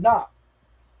cannot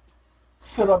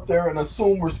sit up there and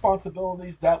assume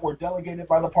responsibilities that were delegated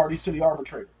by the parties to the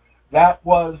arbitrator. That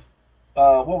was,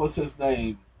 what was his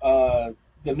name? The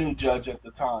new judge at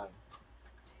the time.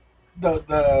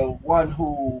 The one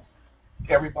who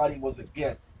everybody was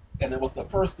against. And it was the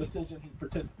first decision he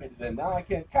participated in. Now I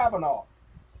can't, Kavanaugh.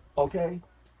 Okay?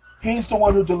 He's the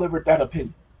one who delivered that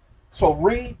opinion. So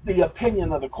read the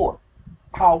opinion of the court.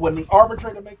 How when the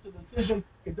arbitrator makes a decision,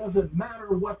 it doesn't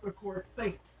matter what the court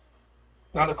thinks.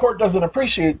 Now the court doesn't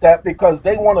appreciate that because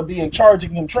they want to be in charge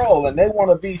and control, and they want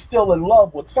to be still in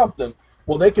love with something.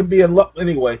 Well, they can be in love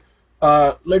anyway.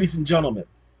 Ladies and gentlemen,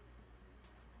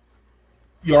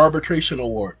 your arbitration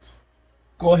awards.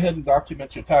 Go ahead and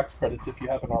document your tax credits if you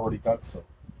haven't already done so.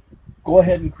 Go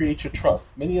ahead and create your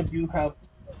trust. Many of you have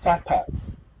SAT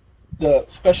packs. The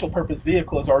special purpose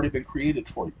vehicle has already been created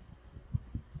for you.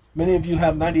 Many of you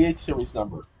have 98 series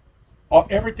number.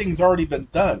 Everything's already been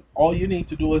done. All you need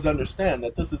to do is understand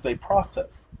that this is a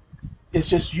process. It's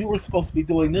just you were supposed to be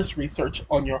doing this research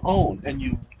on your own, and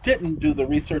you didn't do the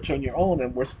research on your own,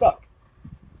 and we're stuck.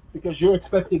 Because you're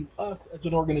expecting us as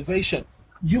an organization.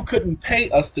 You couldn't pay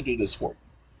us to do this for you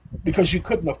because you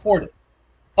couldn't afford it.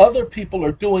 Other people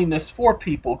are doing this for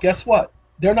people. Guess what?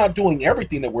 They're not doing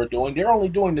everything that we're doing. They're only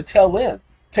doing the tail end,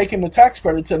 taking the tax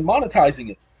credits and monetizing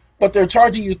it. But they're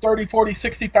charging you $30,000,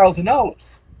 $40,000,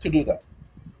 $60,000 to do that.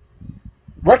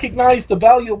 Recognize the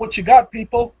value of what you got,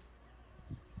 people.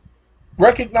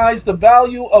 Recognize the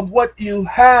value of what you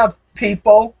have,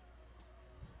 people.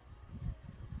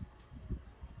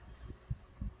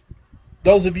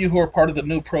 Those of you who are part of the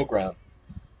new program,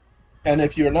 and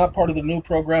if you're not part of the new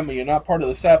program and you're not part of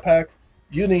the SAT packs,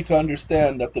 you need to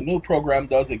understand that the new program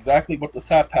does exactly what the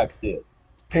SAT packs did.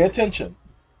 Pay attention.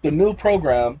 The new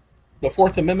program, the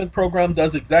Fourth Amendment program,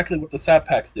 does exactly what the SAT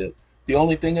packs did. The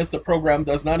only thing is the program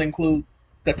does not include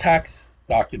the tax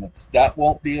documents. That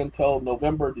won't be until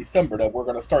November, December that we're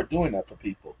going to start doing that for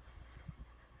people.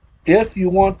 If you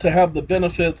want to have the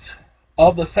benefits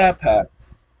of the SAT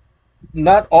packs,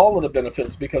 not all of the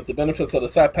benefits, because the benefits of the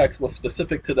SAT packs was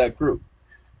specific to that group.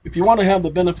 If you want to have the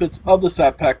benefits of the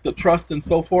SAT pack, the trust and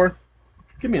so forth,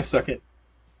 give me a second.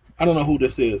 I don't know who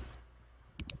this is.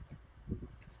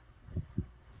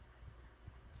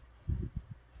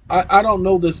 I don't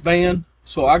know this band,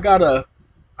 so I gotta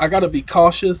be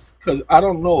cautious because I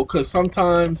don't know, because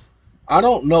sometimes I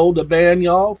don't know the band,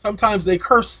 y'all. Sometimes they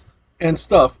curse and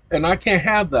stuff, and I can't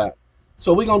have that.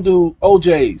 So we're gonna do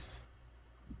OJ's.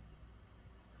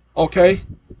 Okay?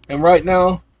 And right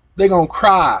now, they're going to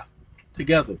cry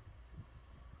together.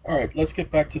 All right, let's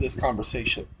get back to this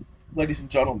conversation. Ladies and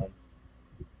gentlemen,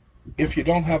 if you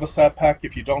don't have a SAT pack,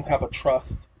 if you don't have a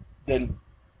trust, then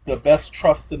the best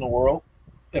trust in the world,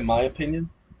 in my opinion,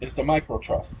 is the micro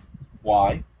trust.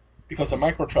 Why? Because the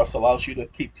micro trust allows you to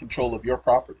keep control of your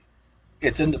property.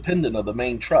 It's independent of the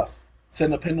main trust. It's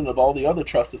independent of all the other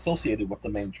trusts associated with the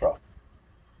main trust.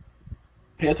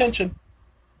 Pay attention.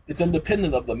 It's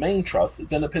independent of the main trust.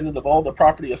 It's independent of all the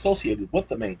property associated with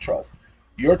the main trust.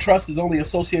 Your trust is only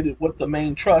associated with the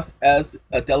main trust as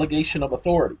a delegation of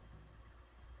authority.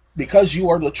 Because you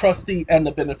are the trustee and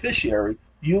the beneficiary,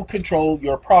 you control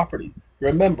your property.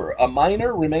 Remember, a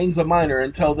minor remains a minor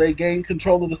until they gain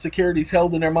control of the securities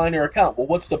held in their minor account. Well,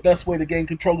 what's the best way to gain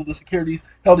control of the securities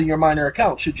held in your minor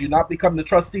account? Should you not become the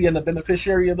trustee and the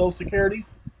beneficiary of those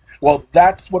securities? Well,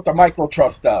 that's what the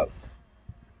microtrust does.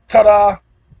 Ta-da!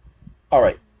 All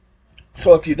right.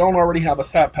 So if you don't already have a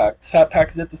SAT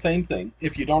PACs did the same thing.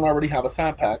 If you don't already have a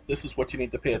SAT PAC, this is what you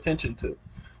need to pay attention to.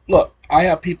 Look, I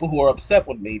have people who are upset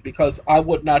with me because I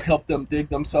would not help them dig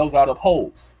themselves out of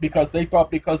holes, because they thought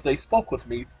because they spoke with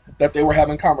me, that they were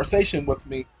having conversation with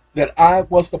me, that I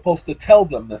was supposed to tell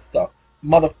them this stuff.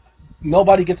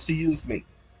 Nobody gets to use me.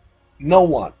 No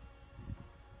one.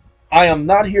 I am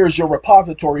not here as your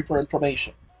repository for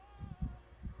information.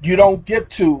 You don't get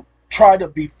to try to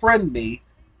befriend me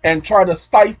and try to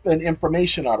siphon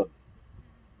information out of me.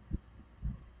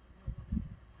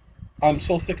 I'm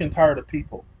so sick and tired of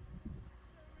people.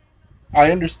 I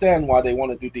understand why they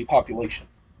want to do depopulation.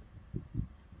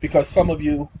 Because some of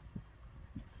you,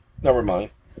 never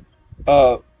mind.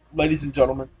 Ladies and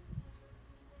gentlemen,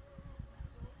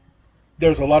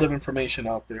 there's a lot of information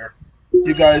out there.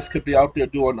 You guys could be out there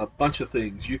doing a bunch of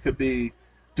things. You could be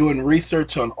doing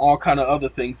research on all kind of other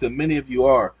things, and many of you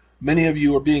are. Many of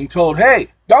you are being told, hey,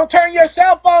 don't turn your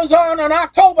cell phones on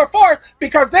October 4th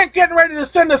because they're getting ready to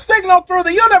send a signal through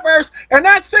the universe, and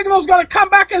that signal is going to come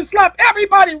back and slap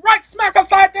everybody right smack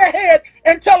upside their head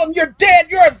and tell them you're dead,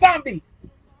 you're a zombie.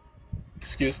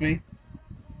 Excuse me?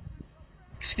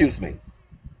 Excuse me.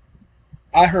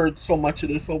 I heard so much of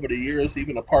this over the years,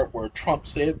 even the part where Trump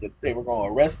said that they were going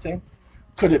to arrest him.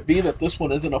 Could it be that this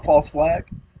one isn't a false flag?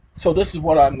 So this is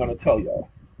what I'm going to tell y'all.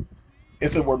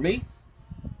 If it were me,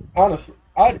 honestly,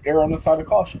 I'd err on the side of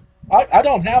caution. I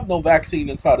don't have no vaccine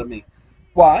inside of me.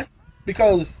 Why?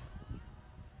 Because,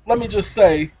 let me just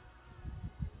say,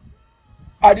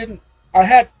 I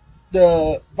had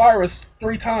the virus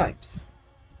 3 times.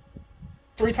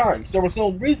 3 times. There was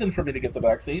no reason for me to get the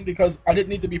vaccine because I didn't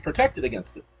need to be protected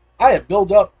against it. I had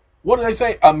built up, what do they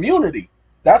say, immunity.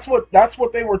 That's what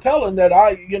they were telling, that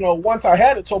once I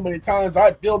had it so many times,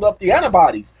 I'd build up the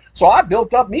antibodies. So I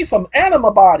built up me some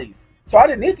antibodies. So I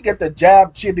didn't need to get the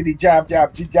jab, jibbity, jab,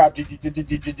 jab, jab,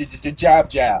 jab,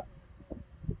 jab,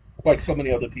 like so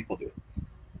many other people do.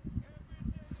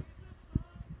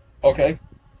 Okay?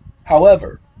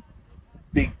 However,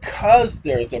 because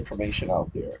there's information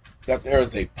out there that there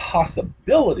is a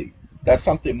possibility that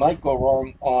something might go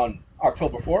wrong on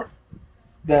October 4th,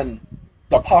 then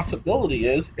the possibility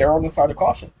is err on the side of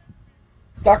caution.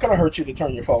 It's not going to hurt you to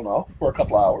turn your phone off for a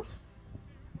couple hours.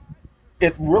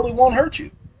 It really won't hurt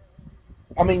you.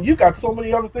 I mean, you got so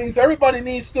many other things. Everybody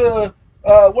needs to,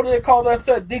 what do they call that?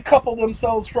 Decouple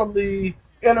themselves from the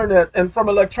internet and from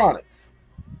electronics.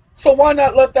 So why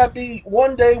not let that be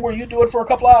one day where you do it for a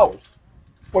couple hours?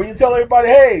 Where you tell everybody,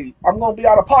 hey, I'm going to be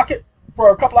out of pocket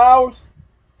for a couple hours.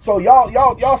 So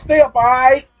y'all stay up, all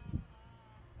right?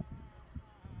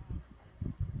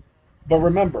 But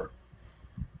remember,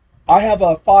 I have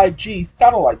a 5G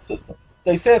satellite system.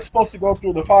 They say it's supposed to go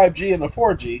through the 5G and the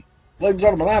 4G. Ladies and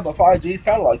gentlemen, I have a 5G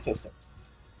satellite system.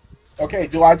 Okay,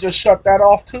 do I just shut that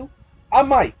off too? I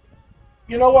might.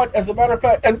 You know what? As a matter of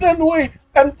fact, and then we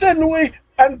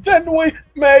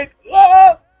made,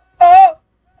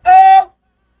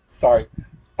 sorry.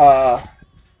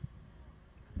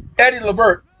 Eddie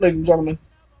Levert, ladies and gentlemen.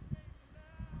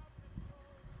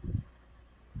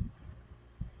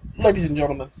 Ladies and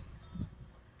gentlemen,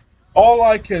 all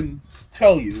I can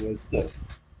tell you is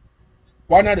this.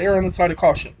 Why not err on the side of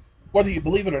caution? Whether you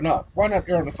believe it or not, why not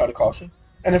err on the side of caution?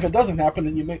 And if it doesn't happen,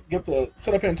 then you get to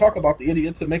sit up here and talk about the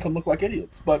idiots and make them look like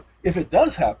idiots. But if it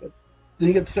does happen, then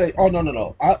you get to say, oh,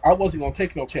 no, I wasn't going to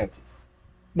take no chances.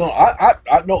 No,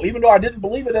 no, even though I didn't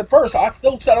believe it at first, I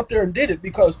still sat up there and did it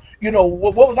because,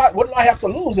 what did I have to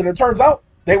lose? And it turns out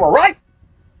they were right.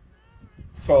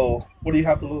 So what do you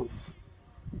have to lose?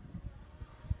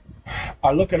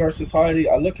 I look at our society,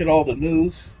 I look at all the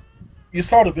news. You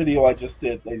saw the video I just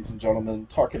did, ladies and gentlemen,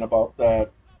 talking about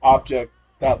that object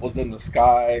that was in the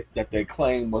sky that they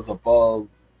claim was above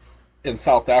in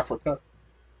South Africa,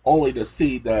 only to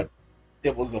see that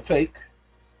it was a fake.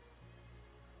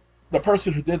 The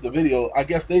person who did the video, I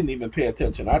guess they didn't even pay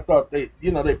attention. I thought they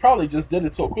probably just did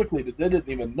it so quickly that they didn't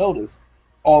even notice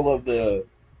all of the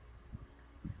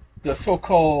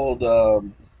so-called,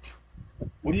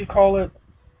 what do you call it?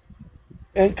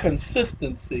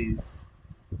 Inconsistencies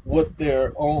with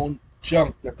their own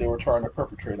junk that they were trying to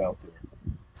perpetrate out there.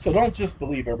 So don't just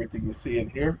believe everything you see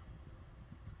and hear.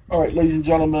 All right, ladies and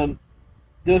gentlemen,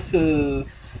 this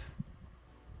is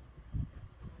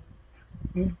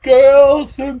Girl,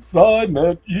 since I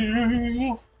met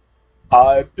you,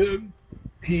 I've been...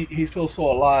 He feels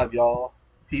so alive, y'all.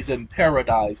 He's in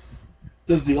paradise.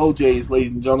 This is the OJs,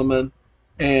 ladies and gentlemen.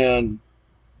 And,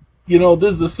 you know,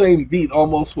 this is the same beat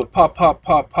almost with Pop, Pop,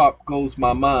 Pop, Pop Goes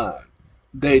My Mind.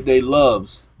 They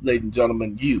loves, ladies and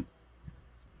gentlemen, you.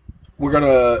 We're going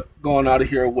to go on out of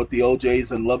here with the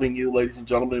OJs and loving you, ladies and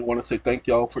gentlemen. I want to say thank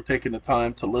y'all for taking the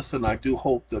time to listen. I do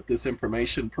hope that this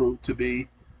information proved to be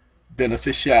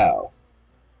beneficial.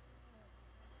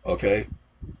 Okay?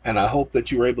 And I hope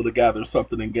that you were able to gather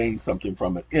something and gain something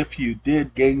from it. If you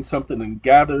did gain something and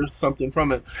gather something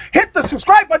from it, hit the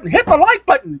subscribe button, hit the like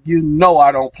button. You know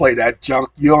I don't play that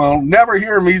junk. You'll never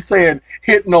hear me saying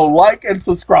hit no like and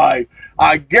subscribe.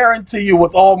 I guarantee you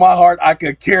with all my heart, I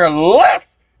could care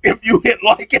less if you hit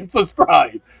like and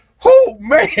subscribe. Oh,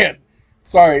 man.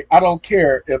 Sorry, I don't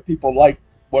care if people like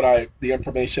the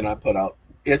information I put out.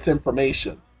 It's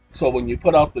information. So when you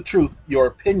put out the truth, your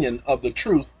opinion of the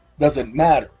truth doesn't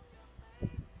matter.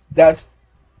 That's...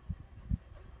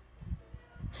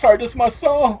 Sorry, this is my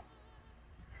song.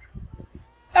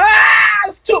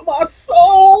 It's to my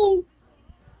soul.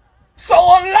 So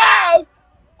alive.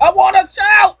 I want to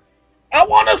shout. I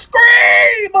want to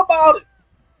scream about it.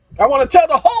 I want to tell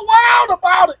the whole world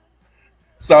about it.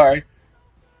 Sorry.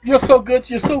 You're so good.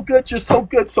 You're so good. You're so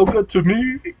good. So good to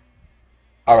me.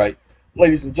 All right.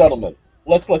 Ladies and gentlemen,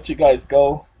 let's let you guys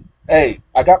go. Hey,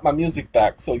 I got my music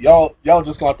back, so y'all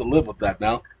just gonna have to live with that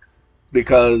now,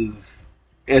 because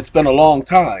it's been a long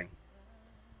time.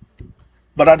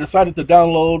 But I decided to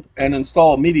download and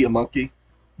install Media Monkey,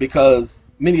 because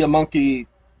Media Monkey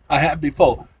I had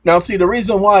before. Now, see, the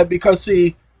reason why, because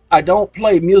see, I don't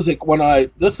play music when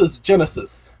this is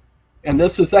Genesis, and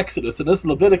this is Exodus, and this is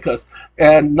Leviticus,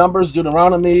 and Numbers,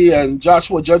 Deuteronomy, and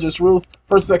Joshua, Judges, Ruth,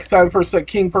 1st, 2nd Samuel, 1st, 2nd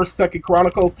King, 1st, 2nd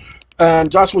Chronicles,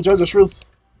 and Joshua, Judges,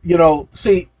 Ruth. You know,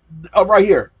 see, right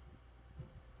here.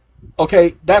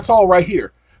 Okay, that's all right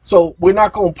here. So we're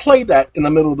not going to play that in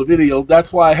the middle of the video.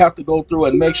 That's why I have to go through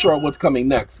and make sure what's coming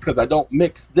next, because I don't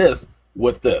mix this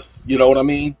with this. You know what I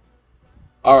mean?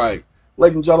 All right,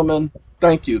 ladies and gentlemen,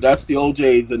 thank you. That's the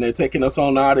OJs, and they're taking us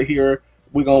on out of here.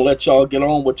 We're going to let y'all get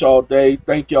on with y'all day.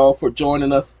 Thank y'all for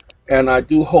joining us, and I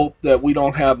do hope that we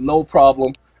don't have no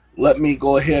problem. Let me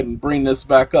go ahead and bring this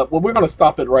back up. Well, we're going to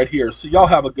stop it right here. So y'all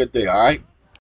have a good day, all right?